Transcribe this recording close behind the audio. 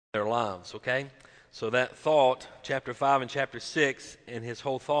their lives, okay? So that thought, chapter 5 and chapter 6, and his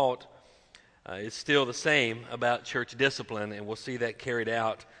whole thought is still the same about church discipline, and we'll see that carried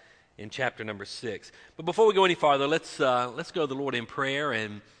out in chapter number 6. But before we go any farther, let's go to the Lord in prayer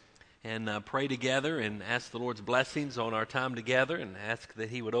and pray together and ask the Lord's blessings on our time together, and ask that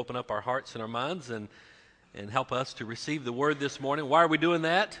He would open up our hearts and our minds and help us to receive the Word this morning. Why are we doing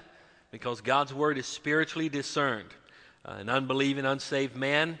that? Because God's Word is spiritually discerned. An unbelieving, unsaved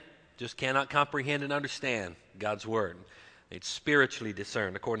man just cannot comprehend and understand God's Word. It's spiritually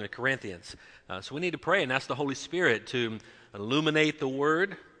discerned, according to Corinthians. So we need to pray and ask the Holy Spirit to illuminate the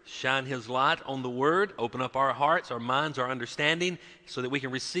Word, shine His light on the Word, open up our hearts, our minds, our understanding, so that we can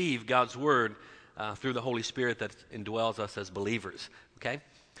receive God's Word through the Holy Spirit that indwells us as believers. Okay?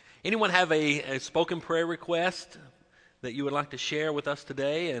 Anyone have a spoken prayer request that you would like to share with us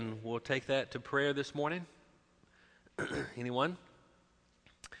today, and we'll take that to prayer this morning? Anyone?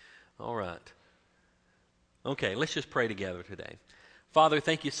 All right. Okay, let's just pray together today. Father,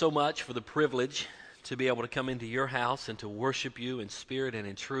 thank you so much for the privilege to be able to come into your house and to worship you in spirit and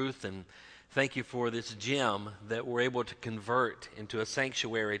in truth, and thank you for this gem that we're able to convert into a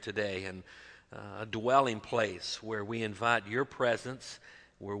sanctuary today and a dwelling place where we invite your presence,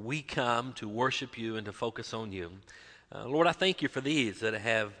 where we come to worship you and to focus on you. Lord, I thank you for these that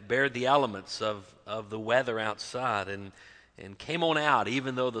have bared the elements of the weather outside and came on out,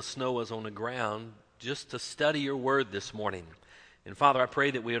 even though the snow was on the ground, just to study your word this morning. And Father, I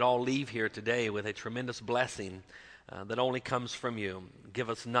pray that we would all leave here today with a tremendous blessing that only comes from you. Give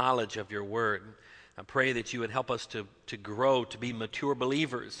us knowledge of your word. I pray that you would help us to grow, to be mature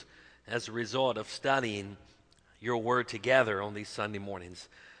believers as a result of studying your word together on these Sunday mornings.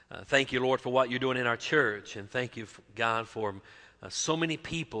 Thank you, Lord, for what you're doing in our church, and thank you, God, for so many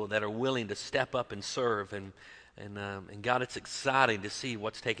people that are willing to step up and serve. And God, it's exciting to see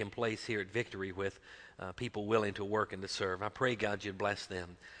what's taking place here at Victory with people willing to work and to serve. I pray, God, you'd bless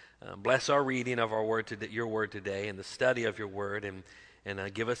them. Bless our reading of our word today, your word today, and the study of your word,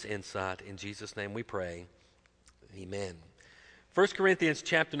 and give us insight. In Jesus' name we pray. Amen. 1 Corinthians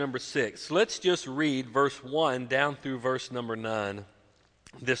chapter number 6. Let's just read verse 1 down through verse number 9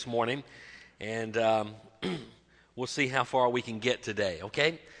 this morning, and we'll see how far we can get today,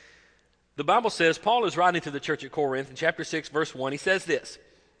 okay? The Bible says, Paul is writing to the church at Corinth in chapter 6, verse 1. He says this.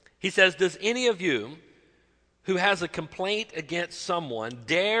 He says, "Does any of you who has a complaint against someone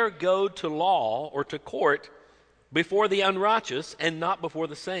dare go to law or to court before the unrighteous and not before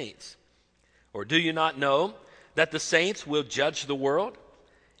the saints? Or do you not know that the saints will judge the world?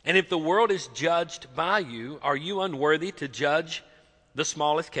 And if the world is judged by you, are you unworthy to judge the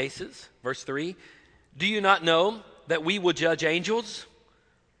smallest cases?" Verse 3, "Do you not know that we will judge angels?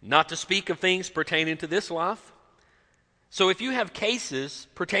 Not to speak of things pertaining to this life. So if you have cases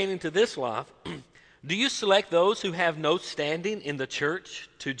pertaining to this life, do you select those who have no standing in the church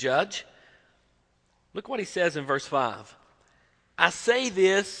to judge?" Look what he says in verse 5. "I say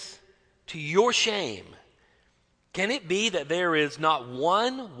this to your shame. Can it be that there is not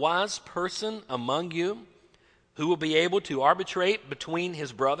one wise person among you who will be able to arbitrate between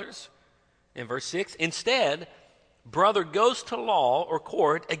his brothers?" In verse 6, "Instead, brother goes to law or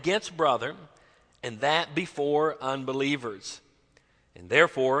court against brother, and that before unbelievers. And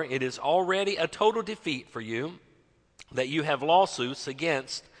therefore it is already a total defeat for you that you have lawsuits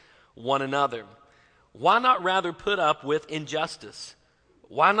against one another. Why not rather put up with injustice?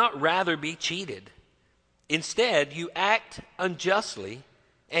 Why not rather be cheated? Instead, you act unjustly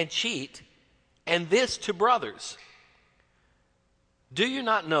and cheat, and this to brothers. Do you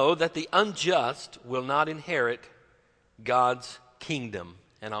not know that the unjust will not inherit God's kingdom?"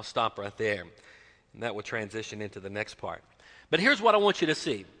 And I'll stop right there. And that will transition into the next part. But here's what I want you to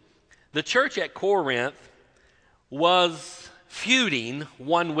see. The church at Corinth was feuding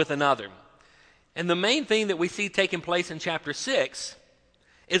one with another. And the main thing that we see taking place in chapter 6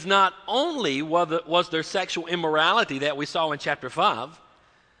 is not only was there sexual immorality that we saw in chapter 5,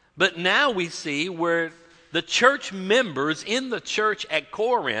 but now we see where the church members in the church at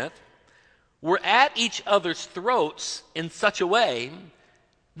Corinth were at each other's throats in such a way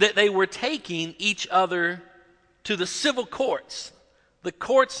that they were taking each other to the civil courts, the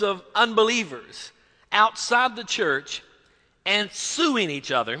courts of unbelievers outside the church, and suing each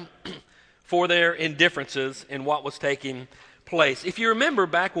other for their indifferences in what was taking place. If you remember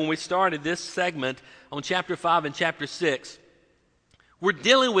back when we started this segment on chapter 5 and chapter 6, we're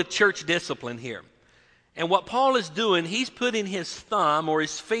dealing with church discipline here. And what Paul is doing, he's putting his thumb or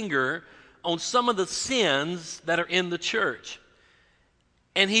his finger on some of the sins that are in the church.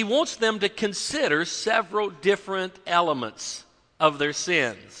 And he wants them to consider several different elements of their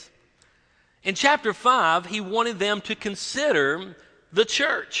sins. In chapter 5, he wanted them to consider the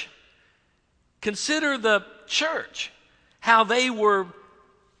church. Consider the church, how they were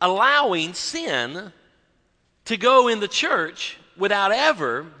allowing sin to go in the church without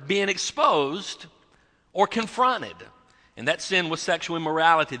ever being exposed or confronted. And that sin was sexual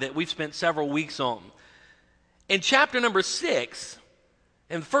immorality that we've spent several weeks on. In chapter number 6,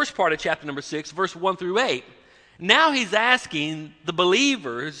 in the first part of chapter number 6, verse 1 through 8, now he's asking the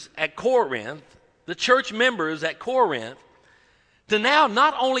believers at Corinth, the church members at Corinth, to now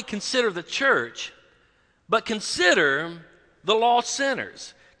not only consider the church, but consider the lost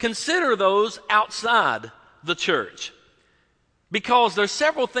sinners. Consider those outside the church. Because there's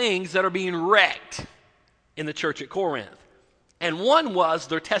several things that are being wrecked in the church at Corinth. And one was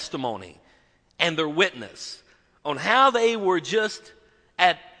their testimony and their witness on how they were just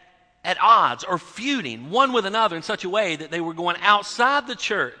at odds or feuding one with another in such a way that they were going outside the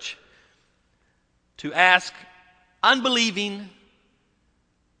church to ask unbelieving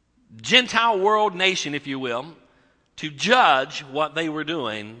Gentile world nation, if you will, to judge what they were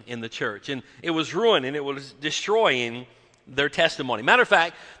doing in the church. And it was ruining, it was destroying their testimony. Matter of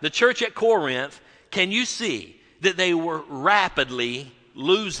fact, the church at Corinth, can you see that they were rapidly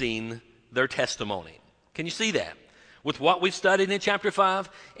losing their testimony? Can you see that? With what we've studied in chapter 5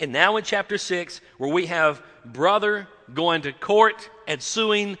 and now in chapter 6, where we have brother going to court and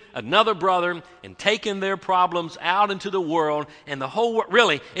suing another brother and taking their problems out into the world, and the whole world,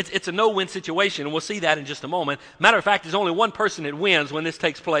 really, it's a no-win situation, and we'll see that in just a moment. Matter of fact, there's only one person that wins when this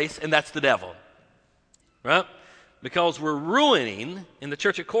takes place, and that's the devil. Right? Because we're ruining, in the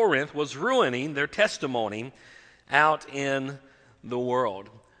church at Corinth, was ruining their testimony out in the world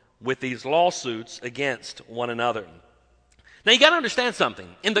with these lawsuits against one another. Now, you got to understand something.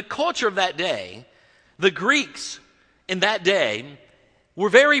 In the culture of that day, the Greeks in that day were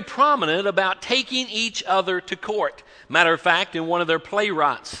very prominent about taking each other to court. Matter of fact, in one of their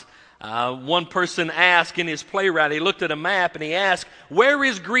playwrights, one person asked in his playwright, he looked at a map and he asked, "Where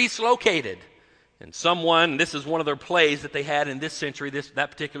is Greece located?" And someone, this is one of their plays that they had in this century,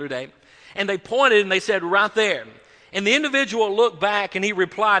 that particular day, and they pointed and they said, "Right there." And the individual looked back and he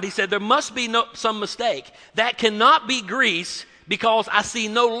replied, he said, "There must be some mistake. That cannot be Greece because I see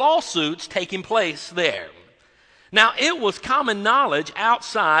no lawsuits taking place there." Now, it was common knowledge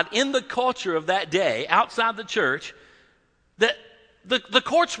outside, in the culture of that day, outside the church, that the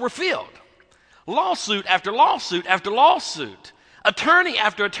courts were filled. Lawsuit after lawsuit after lawsuit. Attorney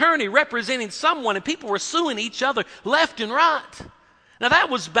after attorney representing someone, and people were suing each other left and right. Now, that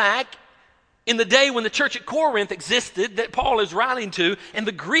was back in the day when the church at Corinth existed that Paul is writing to, and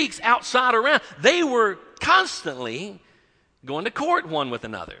the Greeks outside around, they were constantly going to court one with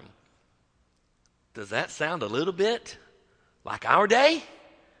another. Does that sound a little bit like our day?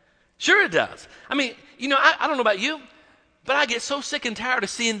 Sure it does. I mean, I don't know about you, but I get so sick and tired of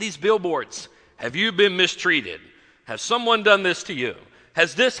seeing these billboards. Have you been mistreated? Has someone done this to you?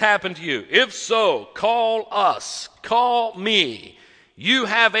 Has this happened to you? If so, call us. Call me. You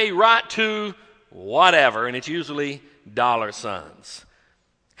have a right to whatever, and it's usually dollar signs.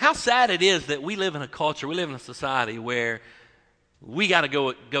 How sad it is that we live in a culture, we live in a society where we got to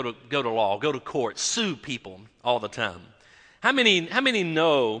go to law, go to court, sue people all the time. How many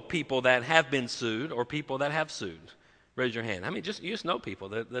know people that have been sued or people that have sued? Raise your hand. You just know people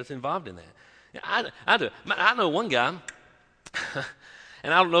that's involved in that. I do. I know one guy.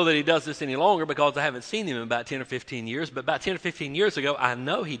 And I don't know that he does this any longer because I haven't seen him in about 10 or 15 years. But about 10 or 15 years ago, I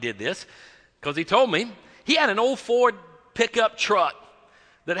know he did this because he told me he had an old Ford pickup truck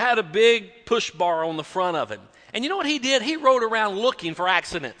that had a big push bar on the front of it. And you know what he did? He rode around looking for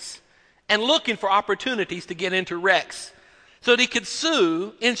accidents and looking for opportunities to get into wrecks so that he could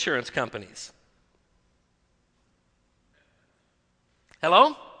sue insurance companies.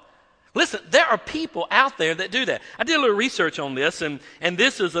 Hello? Listen, there are people out there that do that. I did a little research on this, and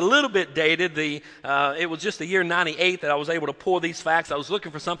this is a little bit dated. It was just the year 98 that I was able to pull these facts. I was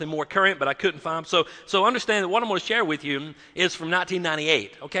looking for something more current, but I couldn't find them. So understand that what I'm going to share with you is from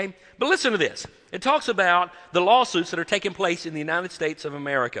 1998, okay? But listen to this. It talks about the lawsuits that are taking place in the United States of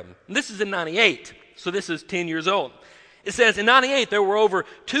America. And this is in 98, so this is 10 years old. It says in 98 there were over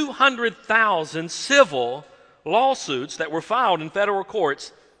 200,000 civil lawsuits that were filed in federal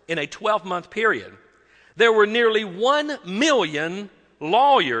courts in a 12-month period. There were nearly 1 million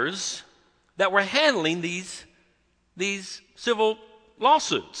lawyers that were handling these civil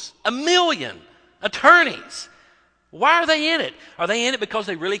lawsuits. 1 million attorneys. Why are they in it? Are they in it because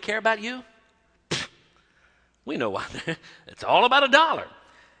they really care about you? We know why. It's all about a dollar.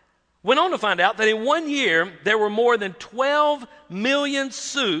 went on to find out that in 1 year, there were more than 12 million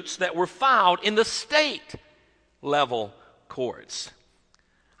suits that were filed in the state level courts.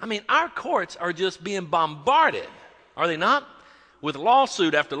 I mean, our courts are just being bombarded, are they not? With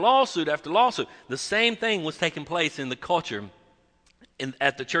lawsuit after lawsuit after lawsuit. The same thing was taking place in the culture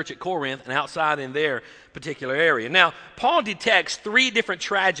at the church at Corinth and outside in their particular area. Now, Paul detects 3 different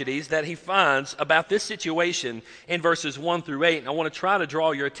tragedies that he finds about this situation in verses 1 through 8. And I want to try to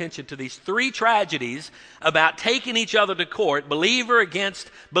draw your attention to these 3 tragedies about taking each other to court, believer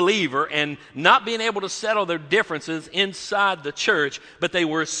against believer, and not being able to settle their differences inside the church, but they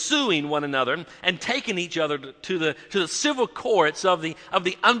were suing one another and taking each other to the civil courts of the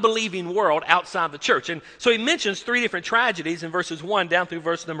unbelieving world outside the church. And so he mentions 3 different tragedies in verses 1 down through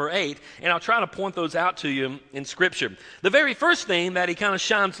verse number 8, and I'll try to point those out to you in Scripture. The very first thing that he kind of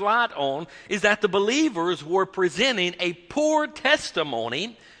shines light on is that the believers were presenting a poor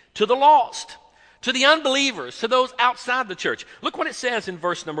testimony to the lost, to the unbelievers, to those outside the church. Look what it says in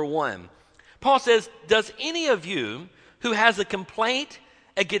verse number 1. Paul says, "Does any of you who has a complaint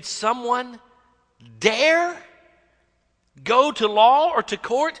against someone dare go to law or to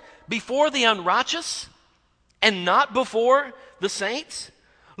court before the unrighteous and not before the saints?"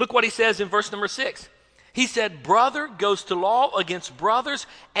 Look what he says in verse number 6. He said, "Brother goes to law against brothers,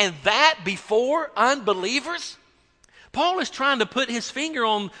 and that before unbelievers." Paul is trying to put his finger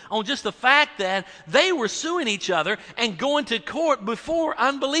on just the fact that they were suing each other and going to court before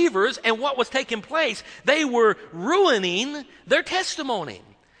unbelievers, and what was taking place, they were ruining their testimony.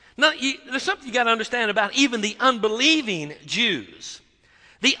 Now, there's something you got to understand about even the unbelieving Jews.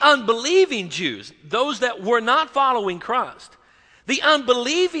 The unbelieving Jews, those that were not following Christ, the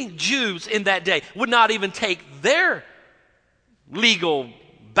unbelieving Jews in that day would not even take their legal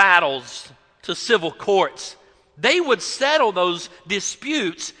battles to civil courts. They would settle those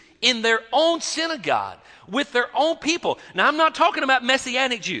disputes in their own synagogue with their own people. Now, I'm not talking about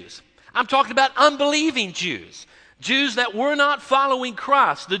Messianic Jews. I'm talking about unbelieving Jews. Jews that were not following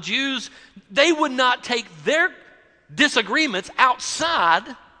Christ. The Jews, they would not take their disagreements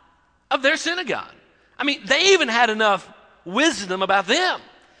outside of their synagogue. I mean, they even had enough wisdom about them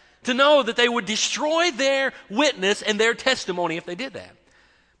to know that they would destroy their witness and their testimony if they did that.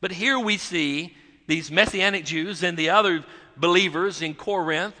 But here we see these Messianic Jews and the other believers in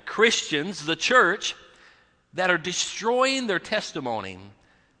Corinth, Christians, the church, that are destroying their testimony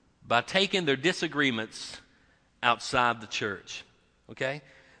by taking their disagreements outside the church. Okay?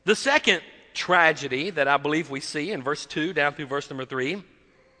 The second tragedy that I believe we see in verse 2 down through verse number 3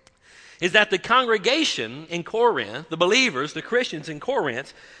 is that the congregation in Corinth, the believers, the Christians in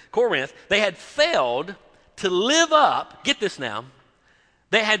Corinth, they had failed to live up, get this now,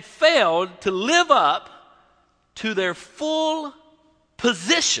 they had failed to live up to their full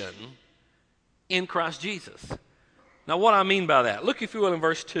position in Christ Jesus. Now, what I mean by that, look if you will in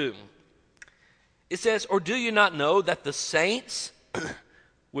verse 2. It says, "Or do you not know that the saints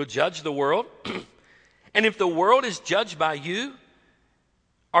will judge the world? And if the world is judged by you,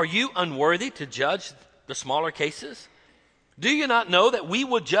 are you unworthy to judge the smaller cases? Do you not know that we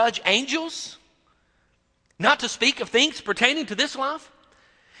will judge angels? Not to speak of things pertaining to this life?"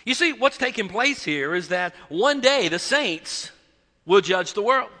 You see, what's taking place here is that one day the saints will judge the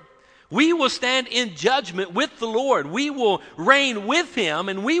world. We will stand in judgment with the Lord. We will reign with Him,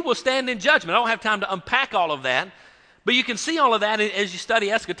 and we will stand in judgment. I don't have time to unpack all of that, but you can see all of that as you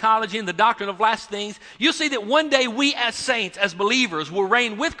study eschatology and the doctrine of last things. You'll see that one day we as saints, as believers, will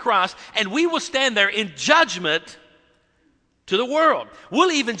reign with Christ, and we will stand there in judgment to the world.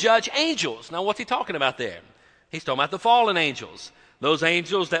 We'll even judge angels. Now, what's he talking about there? He's talking about the fallen angels. Those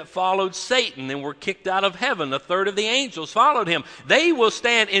angels that followed Satan and were kicked out of heaven, a third of the angels followed him. They will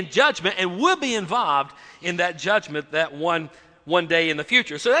stand in judgment and will be involved in that judgment that one day in the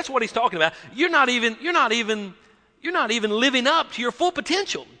future. So that's what he's talking about. You're not even living up to your full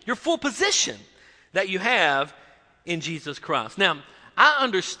potential, your full position that you have in Jesus Christ. Now, I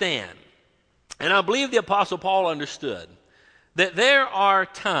understand, and I believe the Apostle Paul understood, that there are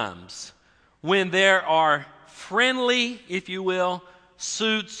times when there are friendly, if you will,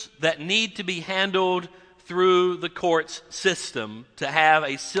 suits that need to be handled through the court's system to have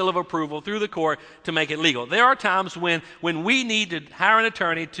a seal of approval through the court to make it legal. There are times when we need to hire an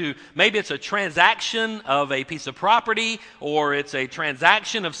attorney to, maybe it's a transaction of a piece of property or it's a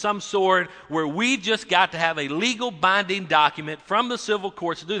transaction of some sort where we've just got to have a legal binding document from the civil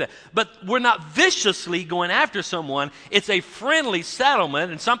courts to do that. But we're not viciously going after someone. It's a friendly settlement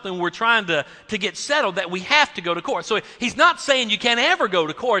and something we're trying to get settled that we have to go to court. So he's not saying you can't ever go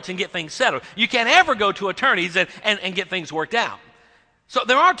to courts and get things settled. You can't ever go to attorneys and get things worked out. So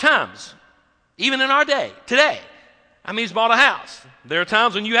there are times, even in our day, today, he's bought a house. There are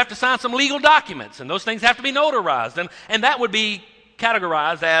times when you have to sign some legal documents, and those things have to be notarized, and that would be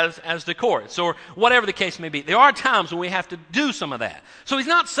categorized as the courts, or whatever the case may be. There are times when we have to do some of that. So he's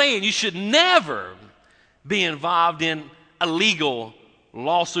not saying you should never be involved in a legal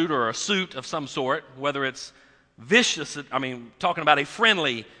lawsuit or a suit of some sort, whether it's vicious, talking about a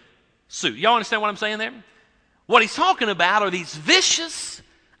friendly suit. Y'all understand what I'm saying there? What he's talking about are these vicious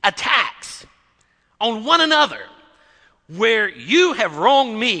attacks on one another, where you have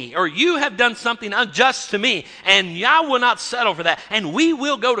wronged me or you have done something unjust to me, and I will not settle for that, and we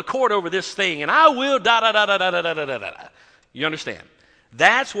will go to court over this thing, and I will da-da-da-da-da-da-da-da-da. You understand?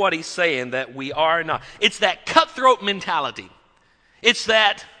 That's what he's saying that we are not. It's that cutthroat mentality. It's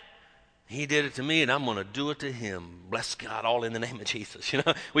that, he did it to me and I'm going to do it to him. Bless God, all in the name of Jesus.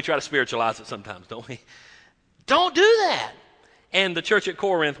 We try to spiritualize it sometimes, don't we? Don't do that. And the church at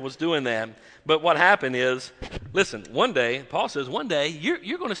Corinth was doing that. But what happened is, listen, one day, Paul says, one day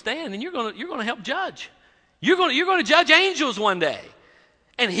you're going to stand and you're going to help judge. You're going to judge angels one day.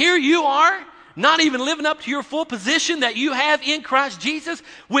 And here you are, not even living up to your full position that you have in Christ Jesus,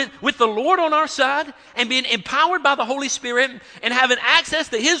 with the Lord on our side and being empowered by the Holy Spirit and having access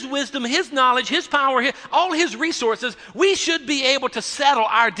to His wisdom, His knowledge, His power, all His resources. We should be able to settle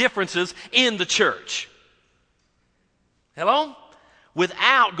our differences in the church. Hello?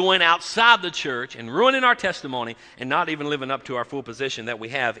 Without going outside the church and ruining our testimony and not even living up to our full position that we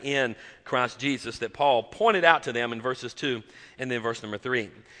have in Christ Jesus, that Paul pointed out to them in verses 2 and then verse number 3.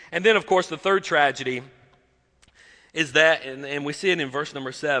 And then, of course, the third tragedy is that, and we see it in verse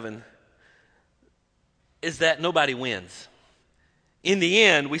number 7, is that nobody wins. In the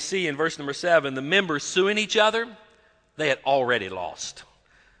end, we see in verse number 7, the members suing each other, they had already lost.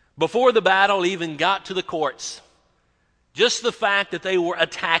 Before the battle even got to the courts, just the fact that they were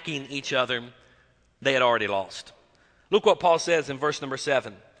attacking each other, they had already lost. Look what Paul says in verse number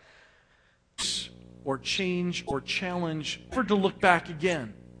 7. Or change or challenge, for to look back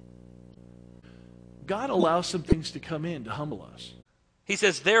again. God allows some things to come in to humble us. He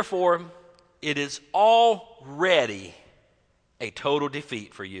says, therefore, it is already a total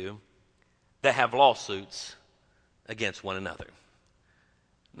defeat for you that have lawsuits against one another.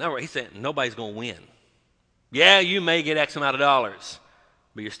 Now, he's saying nobody's going to win. Yeah, you may get X amount of dollars,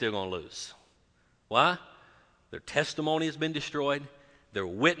 but you're still going to lose. Why? Their testimony has been destroyed. Their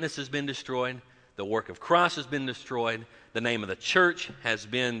witness has been destroyed. The work of Christ has been destroyed. The name of the church has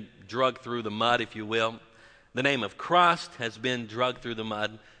been dragged through the mud, if you will. The name of Christ has been dragged through the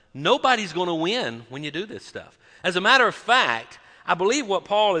mud. Nobody's going to win when you do this stuff. As a matter of fact, I believe what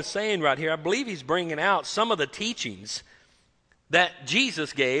Paul is saying right here, I believe he's bringing out some of the teachings that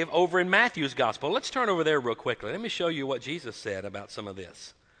Jesus gave over in Matthew's gospel. Let's turn over there real quickly. Let me show you what Jesus said about some of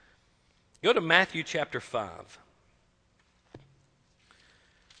this. Go to Matthew chapter 5.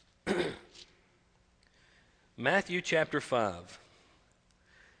 Matthew chapter 5.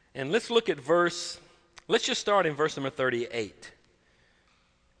 And let's look at let's just start in verse number 38.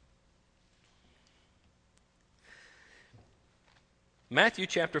 Matthew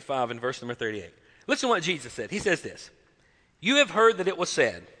chapter 5 and verse number 38. Listen to what Jesus said. He says this. You have heard that it was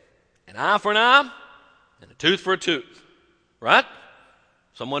said, an eye for an eye and a tooth for a tooth. Right?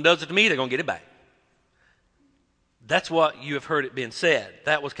 Someone does it to me, they're going to get it back. That's what you have heard it being said.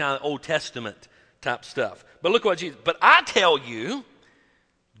 That was kind of Old Testament type stuff. But look what Jesus, but I tell you,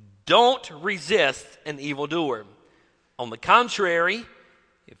 don't resist an evildoer. On the contrary,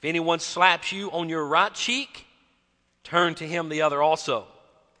 if anyone slaps you on your right cheek, turn to him the other also.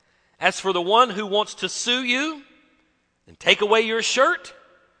 As for the one who wants to sue you and take away your shirt,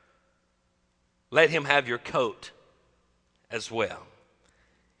 let him have your coat as well.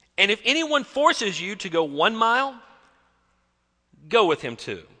 And if anyone forces you to go 1 mile, go with him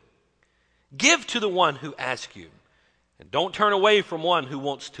 2. Give to the one who asks you, and don't turn away from one who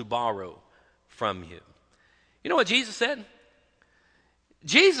wants to borrow from you. You know what Jesus said?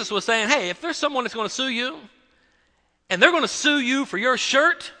 Jesus was saying, hey, if there's someone that's going to sue you, and they're going to sue you for your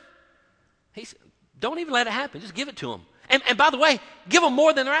shirt, he said, don't even let it happen. Just give it to them. And by the way, give them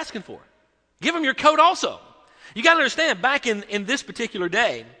more than they're asking for. Give them your coat also. You got to understand, back in this particular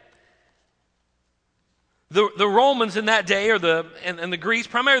day, the Romans in that day, and the Greeks,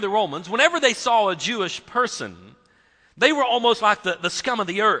 primarily the Romans, whenever they saw a Jewish person, they were almost like the scum of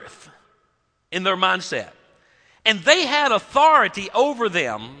the earth in their mindset. And they had authority over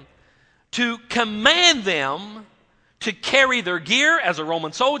them to command them to carry their gear as a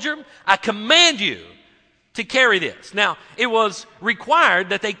Roman soldier. I command you to carry this. Now, it was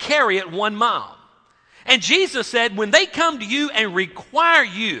required that they carry it 1 mile. And Jesus said, when they come to you and require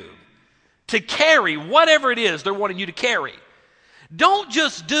you to carry whatever it is they're wanting you to carry, don't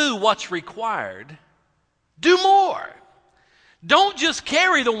just do what's required, do more. Don't just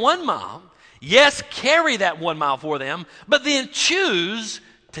carry the 1 mile. Yes, carry that 1 mile for them, but then choose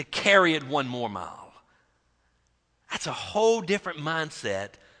to carry it 1 more mile. That's a whole different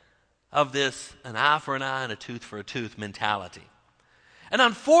mindset of this an eye for an eye and a tooth for a tooth mentality. And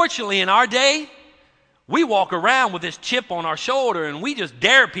unfortunately, in our day, we walk around with this chip on our shoulder and we just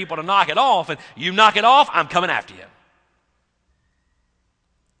dare people to knock it off. And you knock it off, I'm coming after you.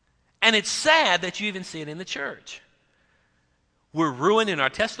 And it's sad that you even see it in the church. We're ruining our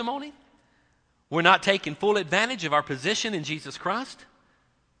testimony. We're not taking full advantage of our position in Jesus Christ.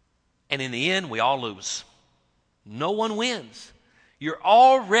 And in the end, we all lose. No one wins. You're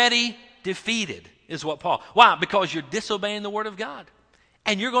already defeated, is what Paul. Why? Because you're disobeying the Word of God.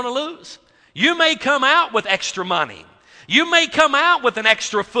 And you're going to lose. You may come out with extra money. You may come out with an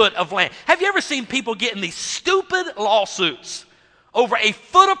extra foot of land. Have you ever seen people get in these stupid lawsuits over a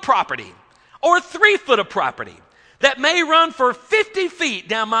foot of property or 3 foot of property that may run for 50 feet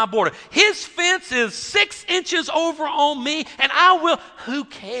down my border? His fence is 6 inches over on me, and I will. Who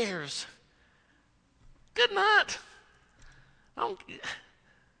cares? Good night.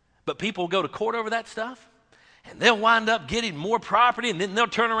 But people go to court over that stuff, and they'll wind up getting more property, and then they'll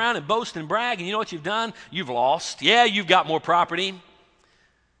turn around and boast and brag, and you know what you've done? You've lost. Yeah, you've got more property,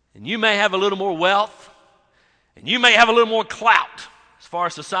 and you may have a little more wealth, and you may have a little more clout as far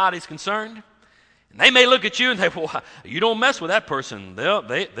as society is concerned. And they may look at you and say, well, you don't mess with that person.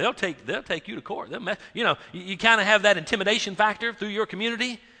 They'll take you to court. You kind of have that intimidation factor through your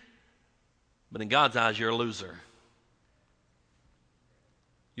community. But in God's eyes, you're a loser.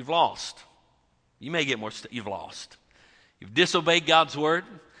 You've lost. You may get more. You've lost. You've disobeyed God's word.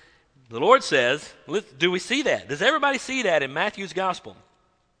 The Lord says, do we see that? Does everybody see that in Matthew's Gospel?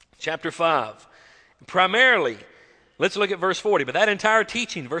 Chapter 5. Primarily, let's look at verse 40. But that entire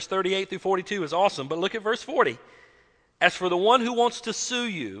teaching, verse 38 through 42, is awesome. But look at verse 40. As for the one who wants to sue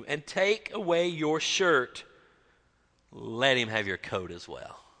you and take away your shirt, let him have your coat as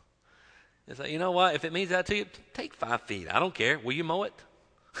well. It's like, you know what? If it means that to you, take 5 feet. I don't care. Will you mow it?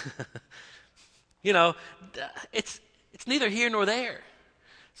 It's neither here nor there.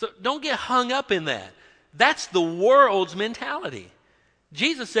 So don't get hung up in that. That's the world's mentality.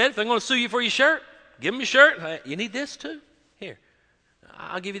 Jesus said, if they're going to sue you for your shirt, give them your shirt. You need this too? Here,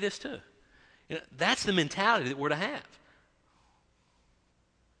 I'll give you this too. That's the mentality that we're to have.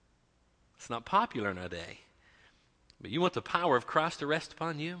 It's not popular in our day. But you want the power of Christ to rest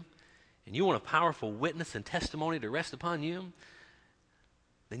upon you, and you want a powerful witness and testimony to rest upon you,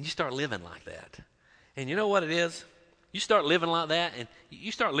 then you start living like that. And you know what it is? You start living like that, and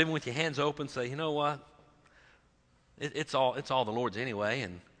you start living with your hands open, say, you know what? It's all the Lord's anyway.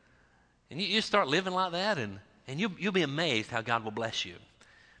 And you start living like that, and you'll be amazed how God will bless you.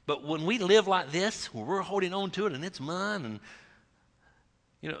 But when we live like this, where we're holding on to it, and it's mine,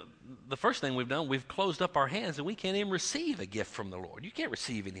 and the first thing we've done, we've closed up our hands, and we can't even receive a gift from the Lord. You can't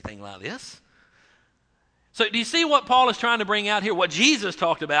receive anything like this. So do you see what Paul is trying to bring out here? What Jesus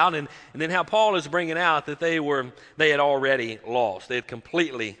talked about, and then how Paul is bringing out that they had already lost. They had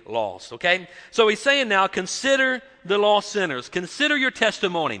completely lost, okay? So he's saying now, consider the lost sinners. Consider your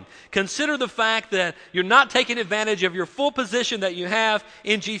testimony. Consider the fact that you're not taking advantage of your full position that you have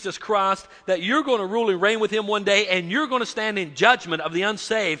in Jesus Christ, that you're going to rule and reign with him one day, and you're going to stand in judgment of the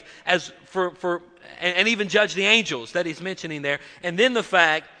unsaved and even judge the angels that he's mentioning there. And then the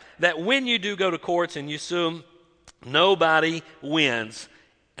fact that when you do go to courts and you sue, nobody wins.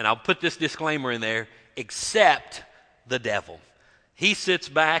 And I'll put this disclaimer in there, except the devil. He sits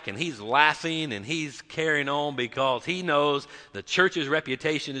back and he's laughing and he's carrying on because he knows the church's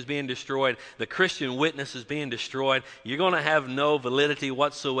reputation is being destroyed. The Christian witness is being destroyed. You're going to have no validity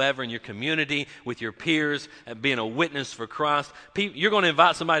whatsoever in your community with your peers and being a witness for Christ. You're going to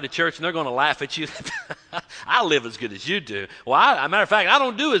invite somebody to church and they're going to laugh at you. I live as good as you do. Well, as a matter of fact, I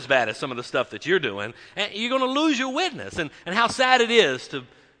don't do as bad as some of the stuff that you're doing. And you're going to lose your witness. And how sad it is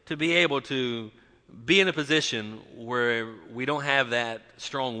to be able to be in a position where we don't have that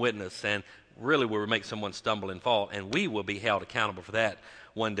strong witness, and really where we make someone stumble and fall, and we will be held accountable for that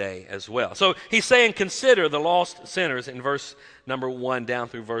one day as well. So he's saying consider the lost sinners in verse number 1 down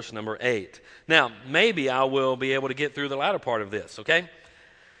through verse number 8. Now, maybe I will be able to get through the latter part of this, okay?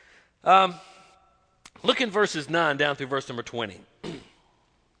 Look in verses 9 down through verse number 20.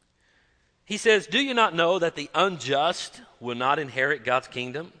 He says, do you not know that the unjust will not inherit God's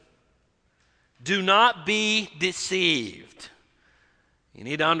kingdom? Do not be deceived. You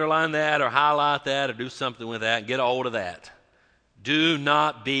need to underline that or highlight that or do something with that and get a hold of that. Do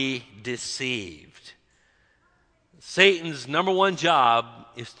not be deceived. Satan's number one job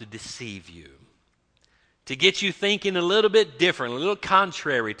is to deceive you, to get you thinking a little bit different, a little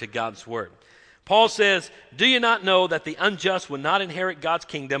contrary to God's word. Paul says, do you not know that the unjust will not inherit God's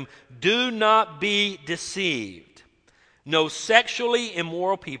kingdom? Do not be deceived. No sexually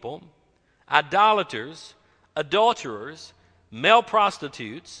immoral people, idolaters, adulterers, male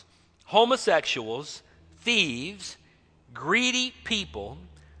prostitutes, homosexuals, thieves, greedy people,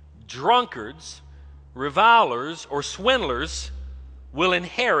 drunkards, revilers, or swindlers will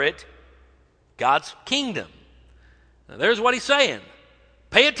inherit God's kingdom. Now, there's what he's saying.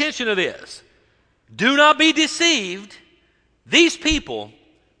 Pay attention to this. Do not be deceived. These people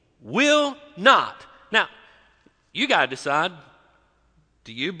will not. Now, you got to decide,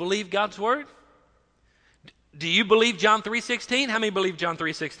 do you believe God's word? Do you believe John 3:16? How many believe John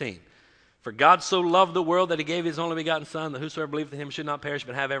 3:16? For God so loved the world that he gave his only begotten Son, that whosoever believeth in him should not perish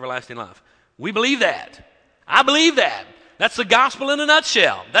but have everlasting life. We believe that. I believe that. That's the gospel in a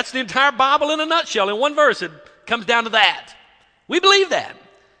nutshell. That's the entire Bible in a nutshell. In one verse, it comes down to that. We believe that.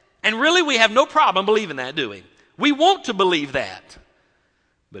 And really, we have no problem believing that, do we? We want to believe that.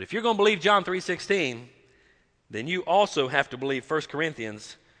 But if you're going to believe John 3:16, then you also have to believe 1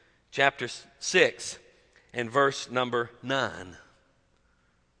 Corinthians chapter 6 and verse number 9.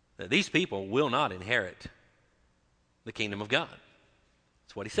 That these people will not inherit the kingdom of God.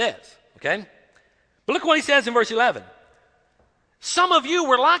 That's what he says, okay? But look what he says in verse 11. Some of you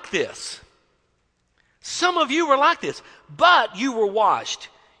were like this. Some of you were like this. But you were washed.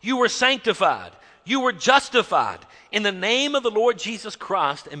 You were sanctified. You were justified in the name of the Lord Jesus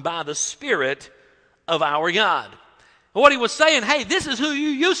Christ and by the Spirit of our God. What he was saying, hey, this is who you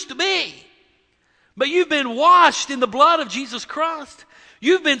used to be. But you've been washed in the blood of Jesus Christ.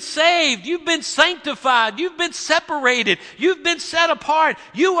 You've been saved. You've been sanctified. You've been separated. You've been set apart.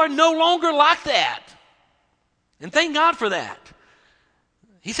 You are no longer like that. And thank God for that.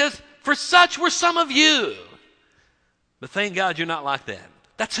 He says, for such were some of you. But thank God you're not like that.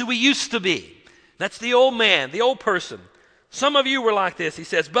 That's who we used to be. That's the old man, the old person. Some of you were like this, he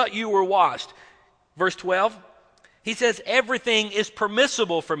says, but you were washed. Verse 12, he says, everything is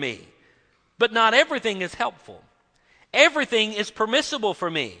permissible for me, but not everything is helpful. Everything is permissible for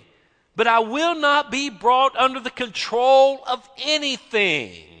me, but I will not be brought under the control of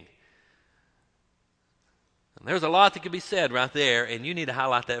anything. And there's a lot that could be said right there, and you need to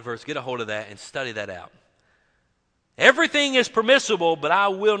highlight that verse, get a hold of that, and study that out. Everything is permissible, but I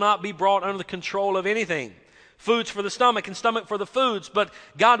will not be brought under the control of anything. Foods for the stomach and stomach for the foods, but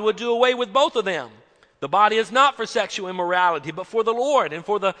God would do away with both of them. The body is not for sexual immorality, but for the Lord, and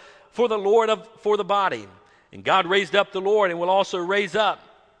for the body. And God raised up the Lord and will also raise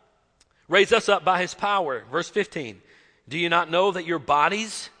us up by his power. Verse 15, do you not know that your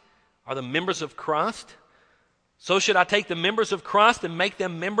bodies are the members of Christ? So should I take the members of Christ and make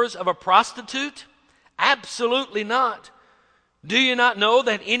them members of a prostitute? Absolutely not. Do you not know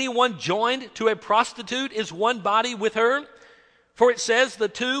that anyone joined to a prostitute is one body with her? For it says the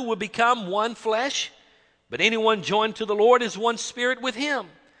two will become one flesh. But anyone joined to the Lord is one spirit with him.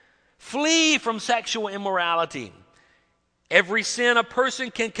 Flee from sexual immorality. Every sin a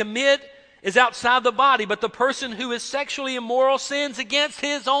person can commit is outside the body, but the person who is sexually immoral sins against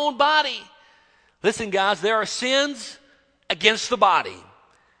his own body. Listen, guys, there are sins against the body.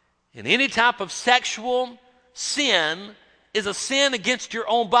 And any type of sexual sin is a sin against your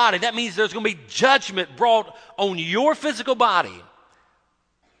own body. That means there's going to be judgment brought on your physical body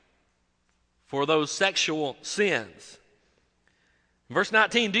for those sexual sins. Verse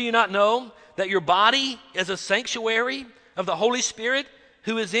 19, do you not know that your body is a sanctuary of the Holy Spirit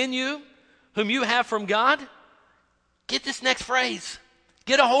who is in you, whom you have from God? Get this next phrase.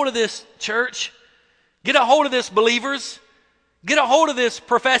 Get a hold of this, church. Get a hold of this, believers. Get a hold of this,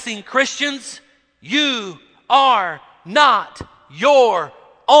 professing Christians. You are not your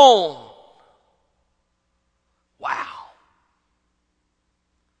own. Wow.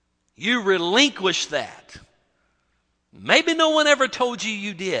 You relinquish that. Maybe no one ever told you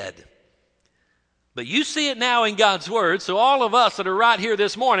you did. But you see it now in God's Word, so all of us that are right here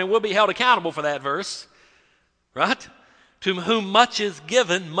this morning will be held accountable for that verse. Right? To whom much is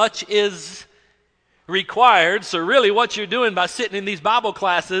given, much is required. So really what you're doing by sitting in these Bible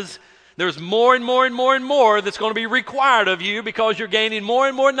classes, there's more and more and more and more that's going to be required of you because you're gaining more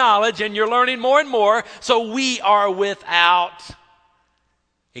and more knowledge and you're learning more and more. So we are without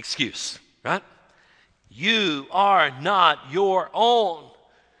excuse, right? You are not your own,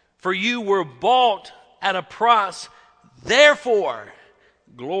 for you were bought at a price. Therefore,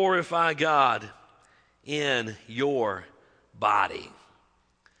 glorify God in your body.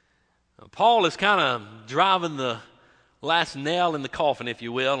 Paul is kind of driving the last nail in the coffin, if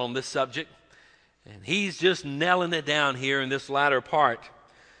you will, on this subject. And he's just nailing it down here in this latter part.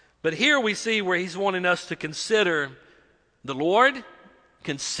 But here we see where he's wanting us to consider the Lord,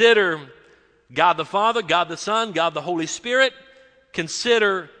 consider God the Father, God the Son, God the Holy Spirit,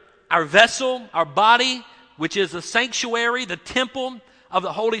 consider our vessel, our body, which is the sanctuary, the temple of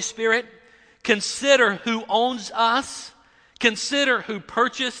the Holy Spirit. Consider who owns us. Consider who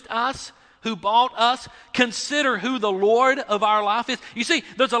purchased us, who bought us. Consider who the Lord of our life is. You see,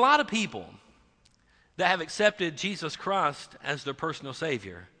 there's a lot of people that have accepted Jesus Christ as their personal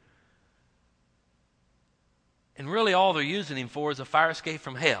Savior. And really all they're using him for is a fire escape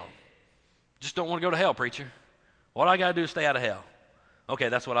from hell. Just don't want to go to hell, preacher. What I got to do is stay out of hell. Okay,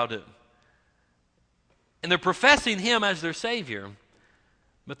 that's what I'll do. And they're professing him as their Savior,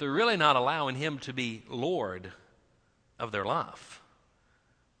 but they're really not allowing him to be Lord of their life,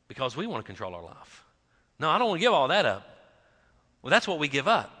 because we want to control our life. No, I don't want to give all that up. Well, that's what we give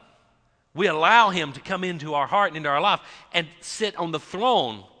up. We allow him to come into our heart and into our life and sit on the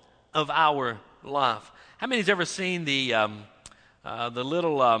throne of our life. How many has ever seen the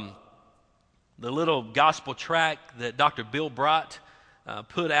little gospel tract that Dr. Bill Bright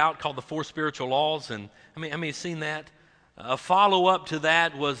put out called The Four Spiritual Laws? And how many have seen that? A follow-up to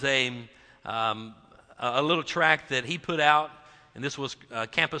that was a little tract that he put out, and this was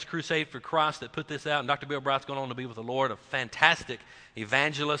Campus Crusade for Christ that put this out, and Dr. Bill Bright's going on to be with the Lord, a fantastic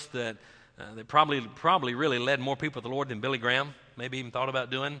evangelist that probably really led more people to the Lord than Billy Graham maybe even thought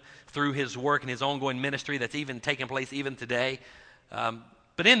about doing through his work and his ongoing ministry that's even taking place even today.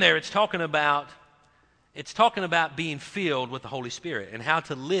 But in there it's talking about being filled with the Holy Spirit and how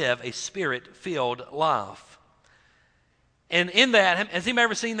to live a Spirit-filled life. And in that, has anybody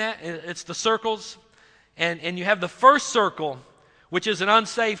ever seen that? It's the circles. And you have the first circle, which is an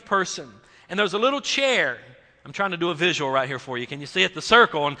unsaved person. And there's a little chair. I'm trying to do a visual right here for you. Can you see it? The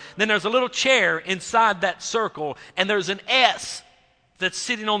circle. And then there's a little chair inside that circle. And there's an S that's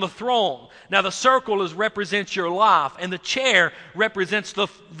sitting on the throne. Now the circle represents your life. And the chair represents the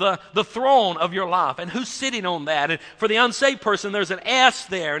throne of your life. And who's sitting on that? And for the unsaved person, there's an S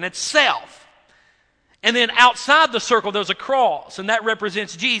there. And it's self. And then outside the circle, there's a cross, and that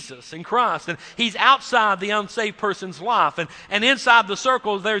represents Jesus and Christ. And he's outside the unsaved person's life. And inside the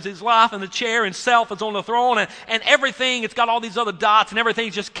circle, there's his life, and the chair and self is on the throne, and everything, it's got all these other dots, and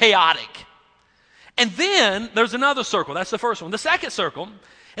everything's just chaotic. And then there's another circle. That's the first one. The second circle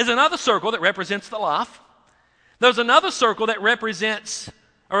is another circle that represents the life. There's another circle that represents,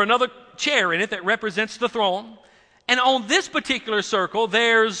 or another chair in it that represents the throne. And on this particular circle,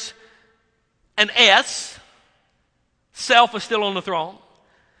 there's an S. Self is still on the throne.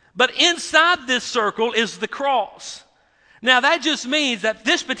 But inside this circle is the cross. Now that just means that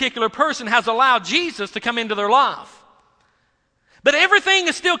this particular person has allowed Jesus to come into their life. But everything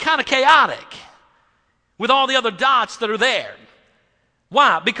is still kind of chaotic with all the other dots that are there.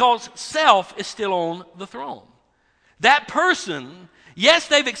 Why? Because self is still on the throne. That person, yes,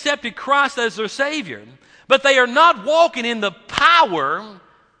 they've accepted Christ as their Savior, but they are not walking in the power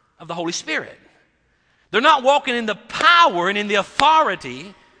of the Holy Spirit. They're not walking in the power and in the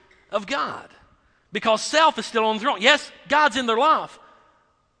authority of God, because self is still on the throne. Yes, God's in their life,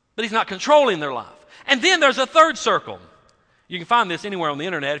 but he's not controlling their life. And then there's a third circle. You can find this anywhere on the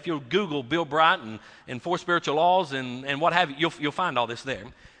internet. If you'll Google Bill Bright and Four Spiritual Laws and what have you, you'll find all this there.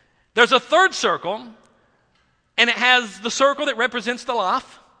 There's a third circle, and it has the circle that represents the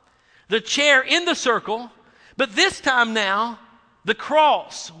life, the chair in the circle, but this time now, the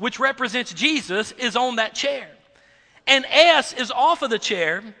cross, which represents Jesus, is on that chair. And S is off of the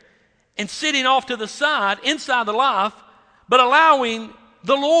chair and sitting off to the side inside the life, but allowing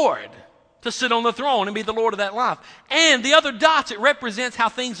the Lord to sit on the throne and be the Lord of that life. And the other dots, it represents how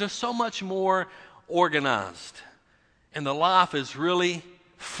things are so much more organized. And the life is really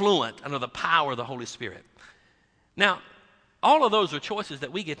fluent under the power of the Holy Spirit. Now, all of those are choices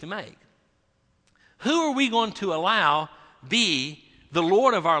that we get to make. Who are we going to allow be the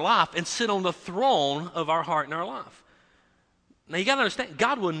Lord of our life and sit on the throne of our heart and our life? Now you got to understand,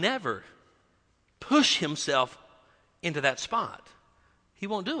 God will never push himself into that spot. He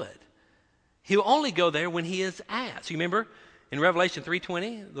won't do it. He'll only go there when he is asked. You remember in Revelation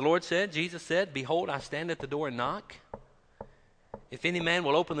 3:20, the Lord said, Jesus said, "Behold, I stand at the door and knock. If any man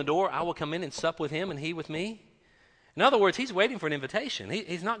will open the door, I will come in and sup with him and he with me." In other words, he's waiting for an invitation.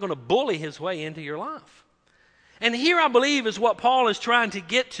 He's not going to bully his way into your life. And here I believe is what Paul is trying to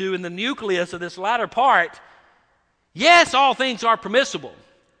get to in the nucleus of this latter part. Yes, all things are permissible.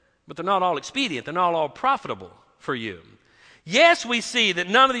 but they're not all expedient. They're not all profitable for you. Yes, we see that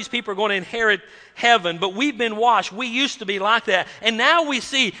none of these people are going to inherit heaven, but we've been washed. We used to be like that. And now we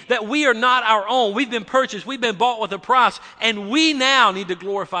see that we are not our own. We've been purchased. We've been bought with a price. And we now need to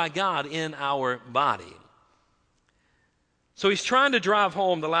glorify God in our body. So he's trying to drive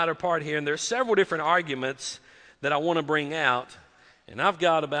home the latter part here, and there's several different arguments that I want to bring out. And I've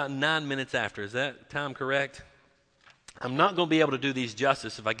got about 9 minutes after. Is that time correct? I'm not going to be able to do these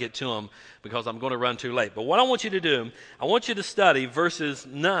justice if I get to them because I'm going to run too late. But what I want you to do, I want you to study verses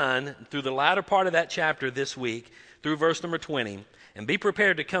 9 through the latter part of that chapter this week through verse number 20. And be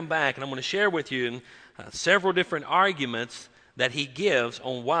prepared to come back, and I'm going to share with you several different arguments that he gives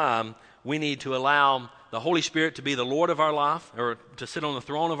on why we need to allow the Holy Spirit to be the Lord of our life, or to sit on the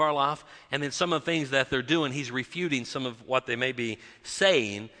throne of our life. And then some of the things that they're doing, he's refuting some of what they may be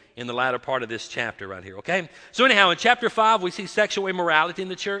saying in the latter part of this chapter right here, okay? So anyhow, in chapter 5, we see sexual immorality in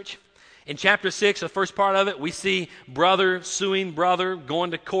the church. In chapter 6, the first part of it, we see brother suing brother,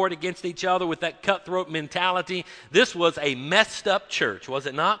 going to court against each other with that cutthroat mentality. This was a messed up church, was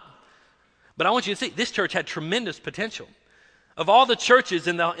it not? But I want you to see, this church had tremendous potential. Of all the churches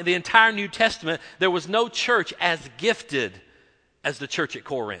in the entire New Testament, there was no church as gifted as the church at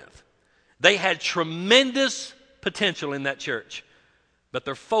Corinth. They had tremendous potential in that church. But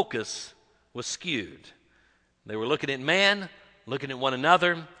their focus was skewed. They were looking at man, looking at one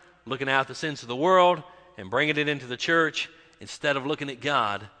another, looking out the sins of the world, and bringing it into the church instead of looking at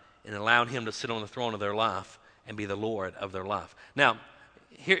God and allowing him to sit on the throne of their life and be the Lord of their life. Now,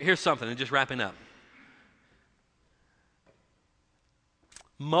 here's something, and just wrapping up.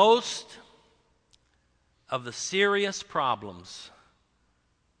 Most of the serious problems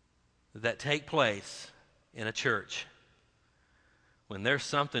that take place in a church, when there's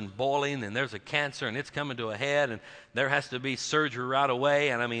something boiling and there's a cancer and it's coming to a head and there has to be surgery right away,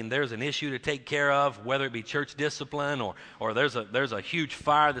 and I mean there's an issue to take care of, whether it be church discipline or there's a huge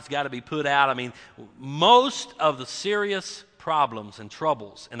fire that's got to be put out. I mean, most of the serious problems and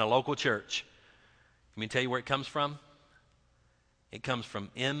troubles in a local church, let me tell you where it comes from. It comes from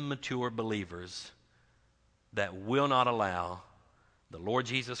immature believers that will not allow the Lord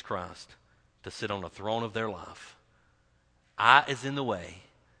Jesus Christ to sit on the throne of their life. I is in the way.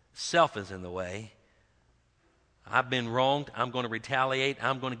 Self is in the way. I've been wronged. I'm going to retaliate.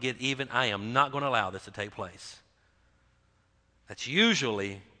 I'm going to get even. I am not going to allow this to take place. That's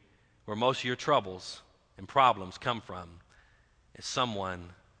usually where most of your troubles and problems come from, is someone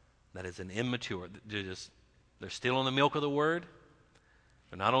that is an immature. They're still on the milk of the word.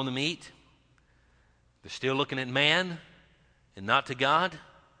 They're not on the meat. They're still looking at man and not to God.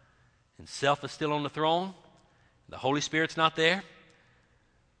 And self is still on the throne. The Holy Spirit's not there.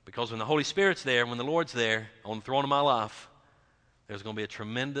 Because when the Holy Spirit's there, when the Lord's there on the throne of my life, there's going to be a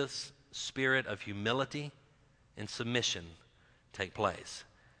tremendous spirit of humility and submission take place.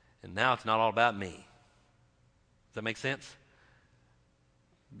 And now it's not all about me. Does that make sense?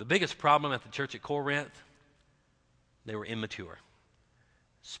 The biggest problem at the church at Corinth, they were immature.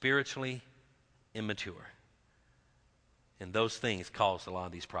 Spiritually immature. And those things caused a lot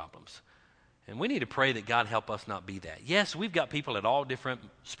of these problems. And we need to pray that God help us not be that. Yes, we've got people at all different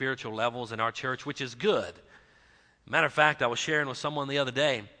spiritual levels in our church, which is good. Matter of fact, I was sharing with someone the other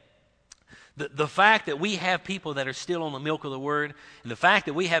day, the fact that we have people that are still on the milk of the word, and the fact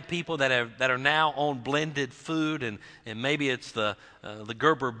that we have people that are now on blended food, and maybe it's the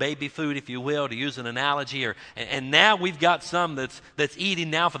Gerber baby food, if you will, to use an analogy, and now we've got some that's eating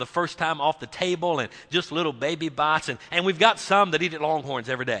now for the first time off the table and just little baby bites, and we've got some that eat at Longhorns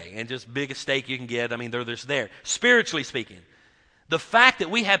every day and just biggest steak you can get. I mean, they're just there. Spiritually speaking, the fact that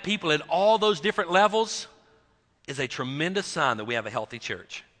we have people at all those different levels is a tremendous sign that we have a healthy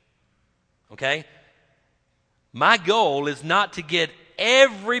church. Okay? My goal is not to get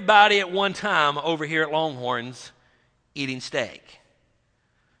everybody at one time over here at Longhorns eating steak.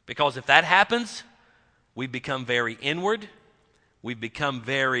 Because if that happens, we've become very inward. We've become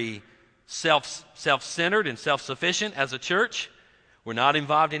very self-centered and self-sufficient as a church. We're not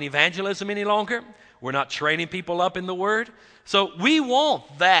involved in evangelism any longer. We're not training people up in the Word. So we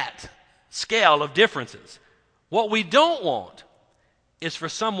want that scale of differences. What we don't want is for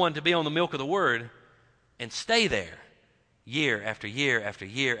someone to be on the milk of the word and stay there year after year after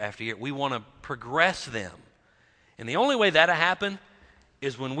year after year. We want to progress them. And the only way that'll happen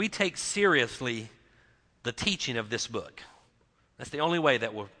is when we take seriously the teaching of this book. That's the only way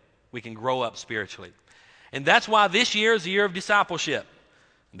that we can grow up spiritually. And that's why this year is a year of discipleship.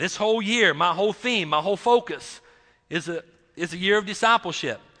 This whole year, my whole theme, my whole focus is a year of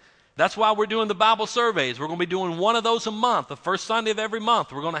discipleship. That's why we're doing the Bible surveys. We're going to be doing one of those a month. The first Sunday of every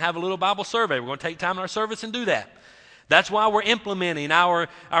month, we're going to have a little Bible survey. We're going to take time in our service and do that. That's why we're implementing our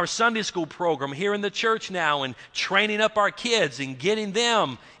Sunday school program here in the church now and training up our kids and getting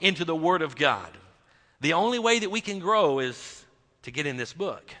them into the Word of God. The only way that we can grow is to get in this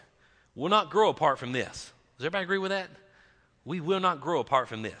book. We'll not grow apart from this. Does everybody agree with that? We will not grow apart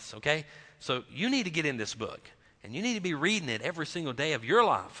from this, okay? So you need to get in this book, and you need to be reading it every single day of your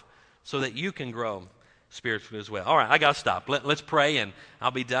life so that you can grow spiritually as well. All right, I got to stop. Let's pray, and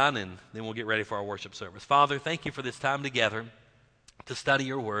I'll be done, and then we'll get ready for our worship service. Father, thank you for this time together to study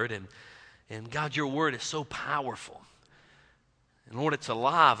your word. And God, your word is so powerful. And Lord, it's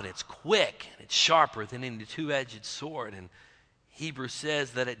alive, and it's quick, and it's sharper than any two-edged sword. And Hebrews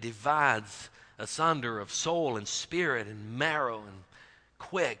says that it divides asunder of soul and spirit and marrow and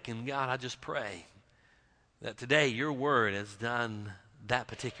quick. And God, I just pray that today your word has done that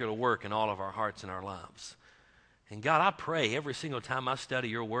particular work in all of our hearts and our lives. And God, I pray every single time I study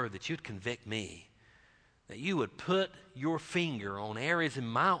your word that you'd convict me, that you would put your finger on areas in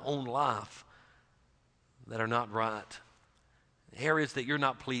my own life that are not right, areas that you're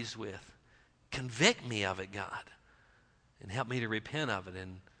not pleased with. Convict me of it, God, and help me to repent of it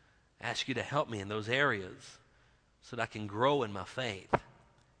and ask you to help me in those areas so that I can grow in my faith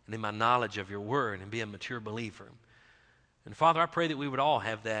and in my knowledge of your word and be a mature believer. And Father, I pray that we would all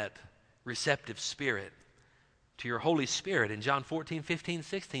have that receptive spirit to your Holy Spirit. And John 14, 15,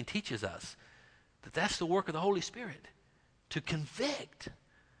 16 teaches us that that's the work of the Holy Spirit, to convict.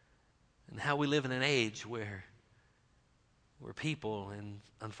 And how we live in an age where people, and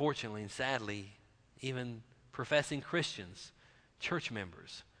unfortunately and sadly, even professing Christians, church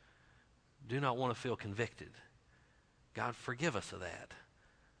members, do not want to feel convicted. God, forgive us of that.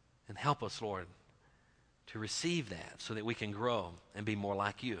 And help us, Lord, to receive that so that we can grow and be more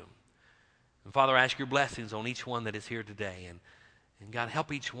like you. And Father, I ask your blessings on each one that is here today. And God,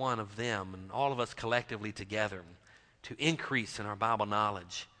 help each one of them and all of us collectively together to increase in our Bible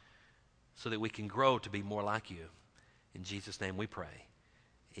knowledge so that we can grow to be more like you. In Jesus' name we pray.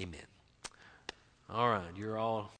 Amen. All right, you're all